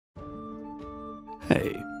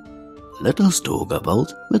Hey, let us talk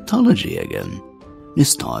about mythology again.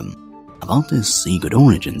 This time, about the secret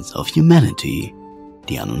origins of humanity,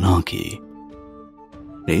 the Anunnaki.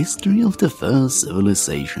 The history of the first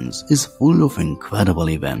civilizations is full of incredible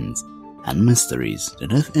events and mysteries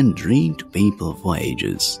that have intrigued people for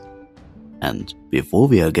ages. And before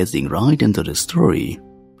we are getting right into the story,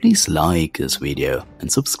 please like this video and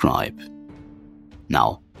subscribe.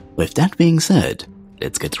 Now, with that being said,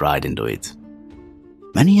 let's get right into it.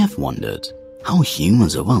 Many have wondered how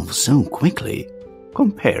humans evolved so quickly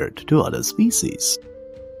compared to other species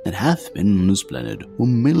that have been on this planet for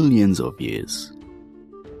millions of years.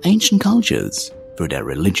 Ancient cultures, through their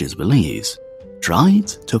religious beliefs, tried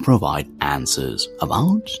to provide answers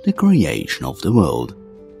about the creation of the world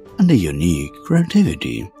and the unique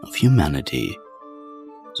creativity of humanity.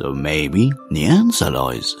 So maybe the answer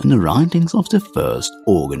lies in the writings of the first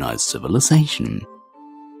organized civilization,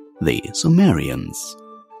 the Sumerians.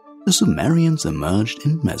 The Sumerians emerged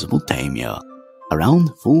in Mesopotamia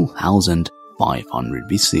around 4500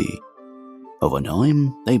 BC. Over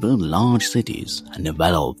time, they built large cities and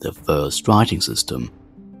developed the first writing system,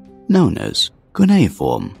 known as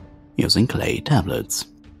cuneiform, using clay tablets.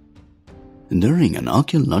 During an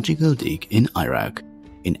archaeological dig in Iraq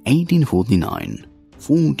in 1849,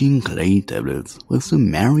 14 clay tablets with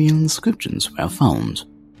Sumerian inscriptions were found.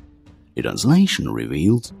 The translation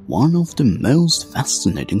revealed one of the most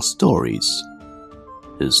fascinating stories,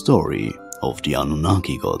 the story of the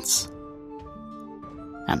Anunnaki gods.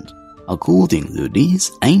 And according to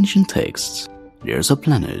these ancient texts, there's a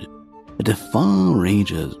planet at the far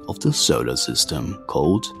reaches of the solar system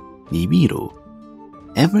called Nibiru.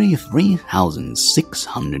 Every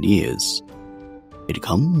 3,600 years, it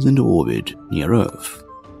comes into orbit near Earth.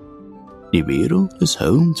 Nibiru is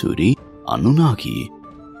home to the Anunnaki,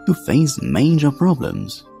 who faced major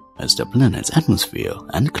problems as the planet's atmosphere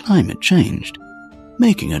and climate changed,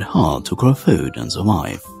 making it hard to grow food and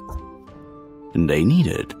survive. They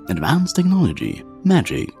needed advanced technology,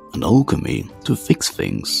 magic, and alchemy to fix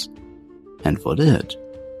things. And for that,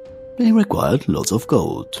 they required lots of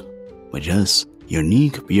gold, which has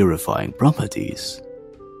unique purifying properties.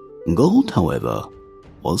 Gold, however,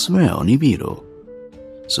 was rare on Nibiru.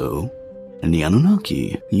 So, the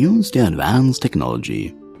Anunnaki used their advanced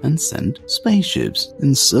technology and sent spaceships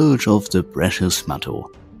in search of the precious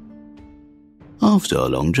metal. After a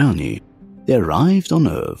long journey, they arrived on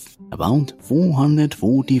Earth about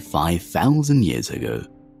 445,000 years ago,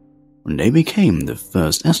 when they became the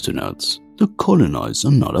first astronauts to colonize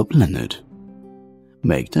another planet.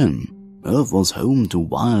 Back then, Earth was home to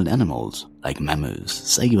wild animals like mammoths,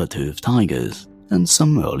 saber-toothed tigers, and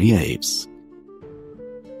some early apes.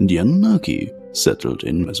 The Anunnaki settled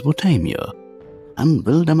in Mesopotamia and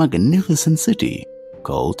built a magnificent city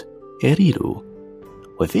called Eridu.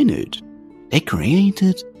 Within it, they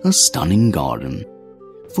created a stunning garden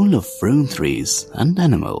full of fruit trees and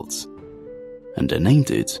animals, and they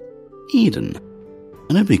named it Eden,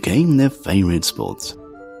 and it became their favorite spot.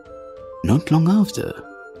 Not long after,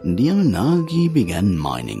 the Anunnaki began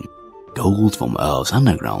mining gold from Earth's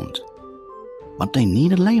underground, but they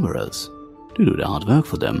needed laborers to do the hard work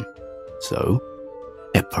for them, so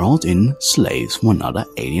they brought in slaves from another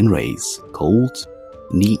alien race called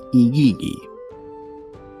the Igigi.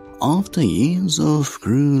 After years of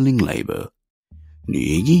grueling labor,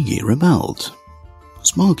 the Igigi rebelled,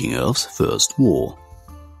 sparking Earth's first war.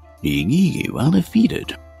 The Igigi were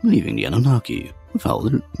defeated, leaving the Anunnaki without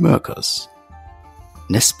the workers.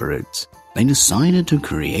 Desperate, they decided to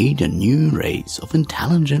create a new race of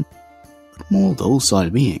intelligent but more docile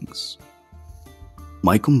beings.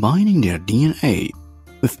 By combining their DNA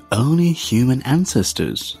with early human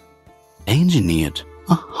ancestors, they engineered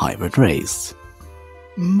a hybrid race.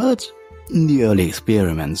 But the early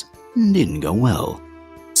experiments didn't go well.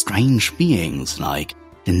 Strange beings like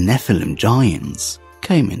the Nephilim giants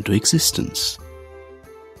came into existence.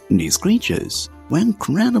 These creatures were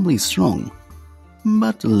incredibly strong,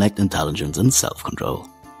 but lacked intelligence and self-control.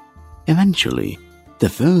 Eventually, the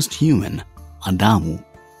first human, Adamu,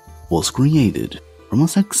 was created from a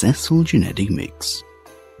successful genetic mix.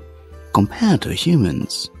 Compared to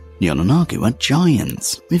humans, the Anunnaki were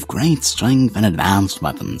giants with great strength and advanced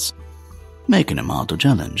weapons, making them hard to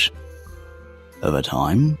challenge. Over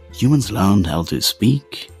time, humans learned how to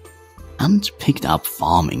speak and picked up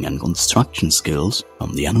farming and construction skills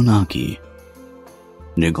from the Anunnaki.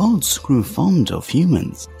 The gods grew fond of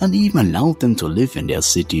humans and even allowed them to live in their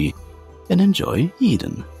city and enjoy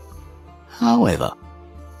Eden. However,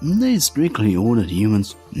 they strictly ordered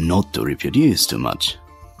humans not to reproduce too much.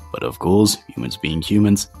 But of course, humans being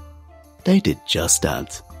humans, they did just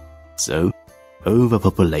that. So,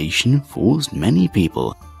 overpopulation forced many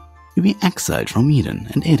people to be exiled from Eden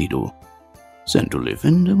and Eridu, sent to live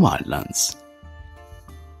in the wildlands.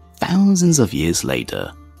 Thousands of years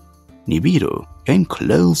later, Nibiru came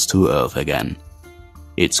close to Earth again.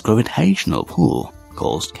 Its gravitational pull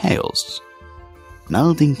caused chaos,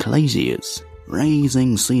 melting glaciers,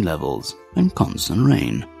 raising sea levels, and constant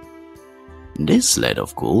rain. This led,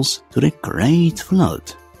 of course, to the Great Flood,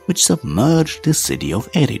 which submerged the city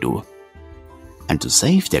of Eridu. And to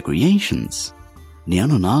save their creations, the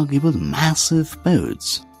Anunnaki built massive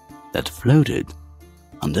boats that floated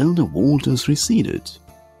until the waters receded.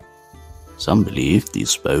 Some believe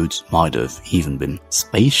these boats might have even been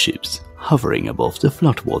spaceships hovering above the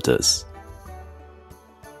floodwaters.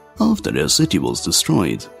 After their city was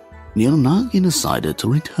destroyed, the Anunnaki decided to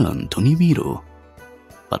return to Nibiru.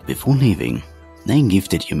 But before leaving, they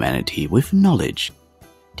gifted humanity with knowledge,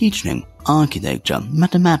 teaching architecture,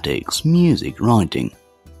 mathematics, music, writing,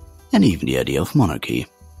 and even the idea of monarchy.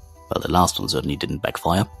 But the last one certainly didn't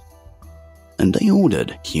backfire. And they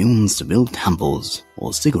ordered humans to build temples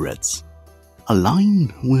or ziggurats,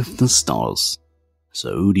 aligned with the stars,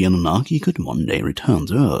 so the Anunnaki could one day return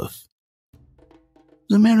to Earth.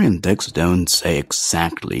 Sumerian texts don't say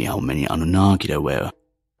exactly how many Anunnaki there were,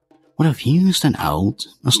 but a few stand out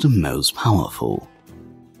as the most powerful.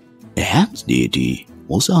 The head deity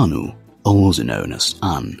was Anu, also known as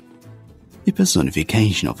An, the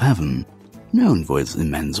personification of heaven, known for its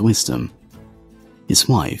immense wisdom. His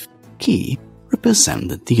wife, Ki,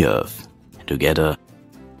 represented the earth. Together,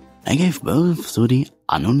 they gave birth to the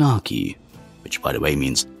Anunnaki, which by the way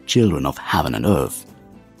means children of heaven and earth.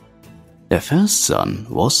 Their first son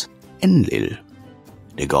was Enlil,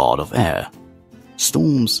 the god of air,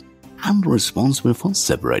 storms, and responsible for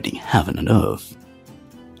separating heaven and earth.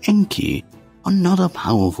 Enki, another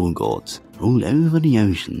powerful god, ruled over the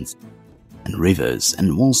oceans and rivers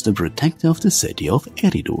and was the protector of the city of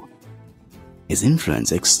Eridu. His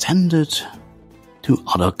influence extended to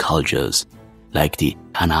other cultures like the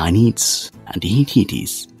Canaanites and the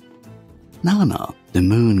Hittites. Nana, the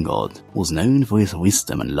moon god, was known for his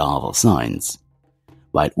wisdom and love of science,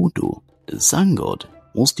 while Utu, the sun god,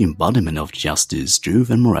 was the embodiment of justice, truth,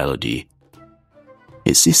 and morality.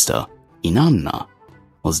 His sister, Inanna,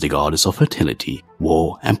 was the goddess of fertility,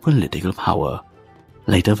 war, and political power,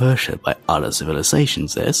 later worshipped by other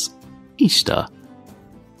civilizations as Ishtar.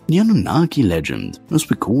 The Anunnaki legend was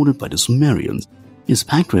recorded by the Sumerians, is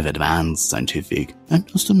packed with advanced scientific and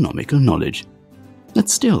astronomical knowledge that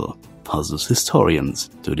still puzzles historians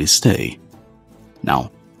to this day.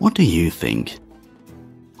 Now, what do you think?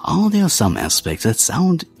 Are there some aspects that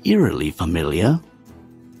sound eerily familiar?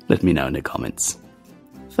 Let me know in the comments.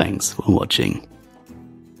 Thanks for watching.